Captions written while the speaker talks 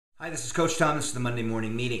Hi, this is Coach Tom. This is the Monday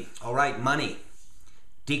morning meeting. All right, money.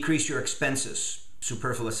 Decrease your expenses,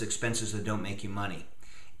 superfluous expenses that don't make you money.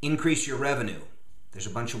 Increase your revenue. There's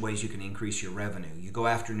a bunch of ways you can increase your revenue. You go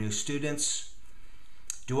after new students.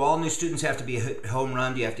 Do all new students have to be a home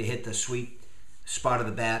run? Do you have to hit the sweet spot of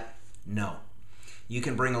the bat? No. You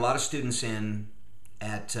can bring a lot of students in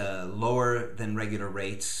at lower than regular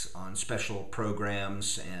rates on special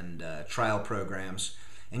programs and trial programs,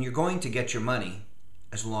 and you're going to get your money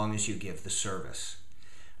as long as you give the service.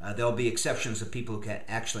 There'll be exceptions of people who can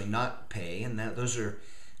actually not pay, and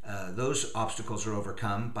those obstacles are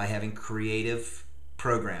overcome by having creative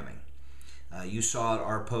programming. You saw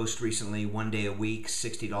our post recently, 1 day a week,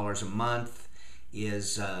 $60 a month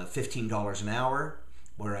is $15 an hour,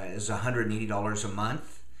 whereas $180 a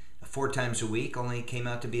month, 4 times a week, only came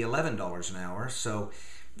out to be $11 an hour. So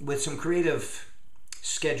with some creative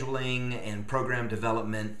scheduling and program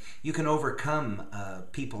development, you can overcome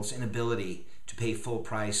people's inability to pay full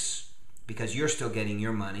price because you're still getting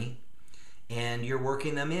your money and you're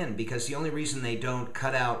working them in, because the only reason they don't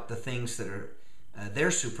cut out the things that are their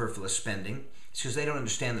superfluous spending is because they don't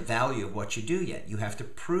understand the value of what you do yet. You have to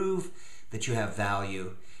prove that you have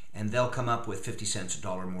value, and they'll come up with 50 cents a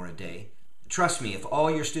dollar more a day. Trust me, if all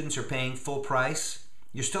your students are paying full price,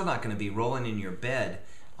 you're still not going to be rolling in your bed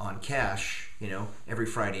on cash, every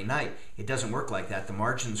Friday night. It doesn't work like that. The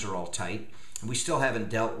margins are all tight. We still haven't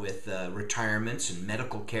dealt with retirements and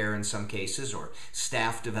medical care in some cases, or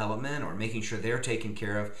staff development, or making sure they're taken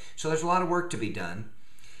care of. So there's a lot of work to be done.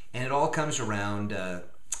 And it all comes around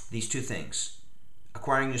these two things: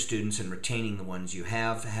 acquiring new students and retaining the ones you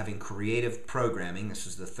have, having creative programming. This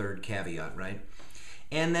is the third caveat, right?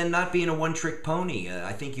 And then not being a one-trick pony.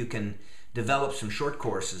 I think you can develop some short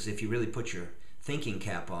courses if you really put your thinking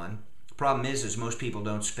cap on. The problem is most people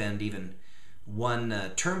don't spend even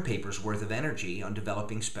one term paper's worth of energy on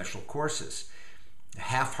developing special courses.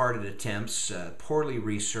 Half-hearted attempts, poorly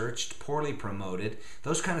researched, poorly promoted,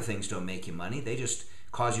 those kind of things don't make you money. They just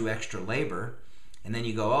cause you extra labor, and then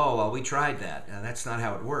you go, oh, well, we tried that. That's not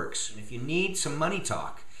how it works. If you need some money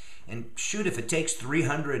talk, and shoot, if it takes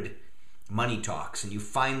 300 money talks and you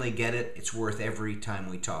finally get it, it's worth every time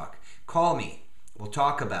we talk. Call me. We'll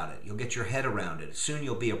talk about it. You'll get your head around it. Soon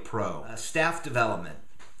you'll be a pro. Staff development.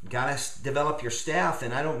 You got to develop your staff,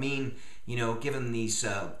 and I don't mean, giving these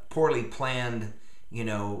poorly planned,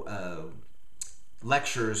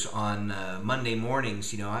 lectures on Monday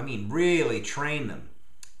mornings. I mean really train them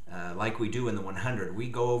like we do in the 100. We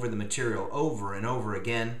go over the material over and over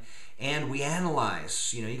again, and we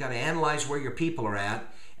analyze. You got to analyze where your people are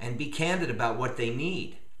at and be candid about what they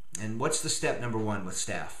need. And what's the step number 1 with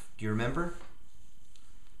staff? Do you remember?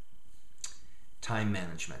 Time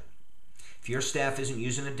management. If your staff isn't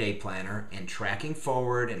using a day planner and tracking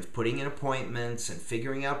forward and putting in appointments and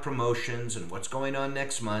figuring out promotions and what's going on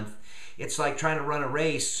next month, it's like trying to run a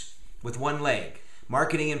race with one leg.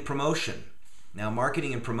 Marketing and promotion. Now,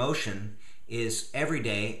 marketing and promotion is every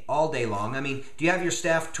day, all day long. I mean, do you have your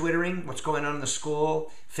staff Twittering what's going on in the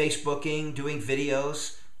school, Facebooking, doing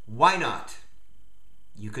videos? Why not?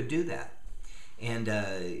 You could do that. And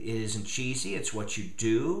it isn't cheesy. It's what you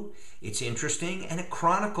do. It's interesting, and it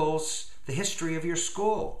chronicles the history of your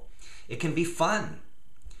school. It can be fun.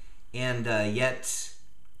 And yet,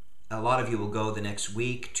 a lot of you will go the next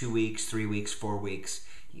week, 2 weeks, 3 weeks, 4 weeks,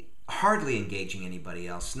 hardly engaging anybody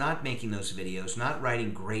else, not making those videos, not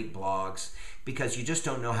writing great blogs, because you just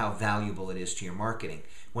don't know how valuable it is to your marketing.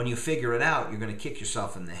 When you figure it out, you're going to kick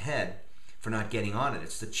yourself in the head for not getting on it.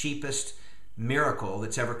 It's the cheapest miracle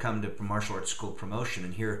that's ever come to martial arts school promotion,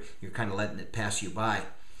 and here you're kind of letting it pass you by.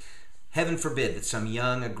 Heaven forbid that some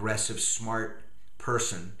young, aggressive, smart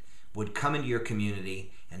person would come into your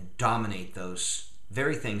community and dominate those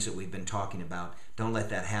very things that we've been talking about. Don't let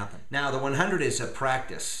that happen. Now, the 100 is a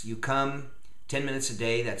practice. You come 10 minutes a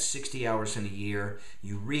day, that's 60 hours in a year.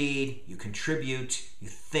 You read, you contribute, you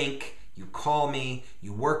think, you call me,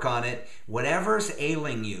 you work on it. Whatever's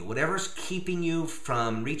ailing you, whatever's keeping you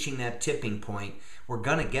from reaching that tipping point, we're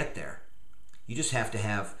going to get there. You just have to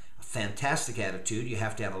have a fantastic attitude. You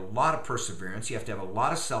have to have a lot of perseverance. You have to have a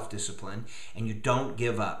lot of self-discipline, and you don't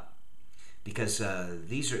give up, because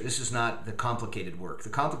this is not the complicated work. The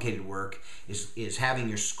complicated work is having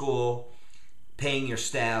your school, paying your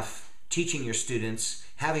staff, teaching your students,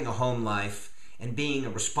 having a home life, and being a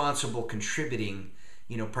responsible, contributing,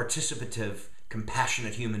 participative,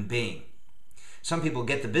 compassionate human being. Some people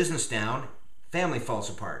get the business down, family falls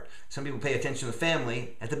apart. Some people pay attention to the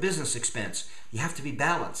family at the business expense. You have to be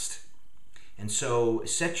balanced. And so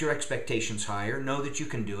set your expectations higher, know that you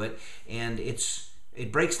can do it, and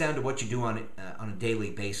it breaks down to what you do on a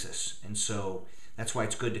daily basis. And so That's why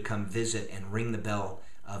it's good to come visit and ring the bell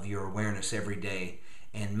of your awareness every day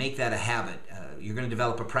and make that a habit. You're going to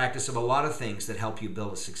develop a practice of a lot of things that help you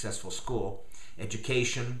build a successful school.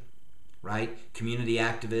 Education, right? Community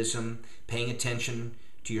activism, paying attention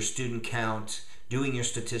to your student count, doing your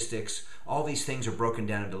statistics. All these things are broken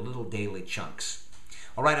down into little daily chunks.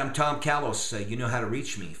 All right, I'm Tom Callos. You know how to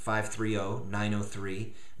reach me,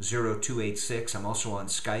 530-903-0286. I'm also on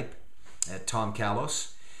Skype at Tom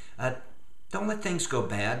Callos. Don't let things go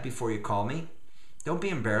bad before you call me. Don't be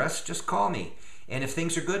embarrassed. Just call me. And if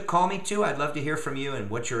things are good, call me too. I'd love to hear from you and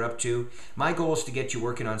what you're up to. My goal is to get you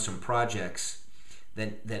working on some projects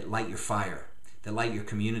that light your fire, that light your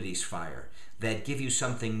community's fire, that give you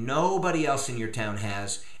something nobody else in your town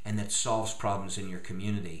has, and that solves problems in your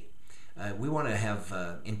community. We want to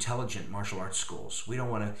have intelligent martial arts schools. We don't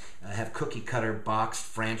want to have cookie-cutter, boxed,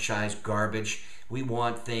 franchise garbage. We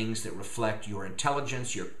want things that reflect your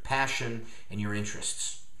intelligence, your passion, and your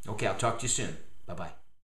interests. Okay, I'll talk to you soon. Bye-bye.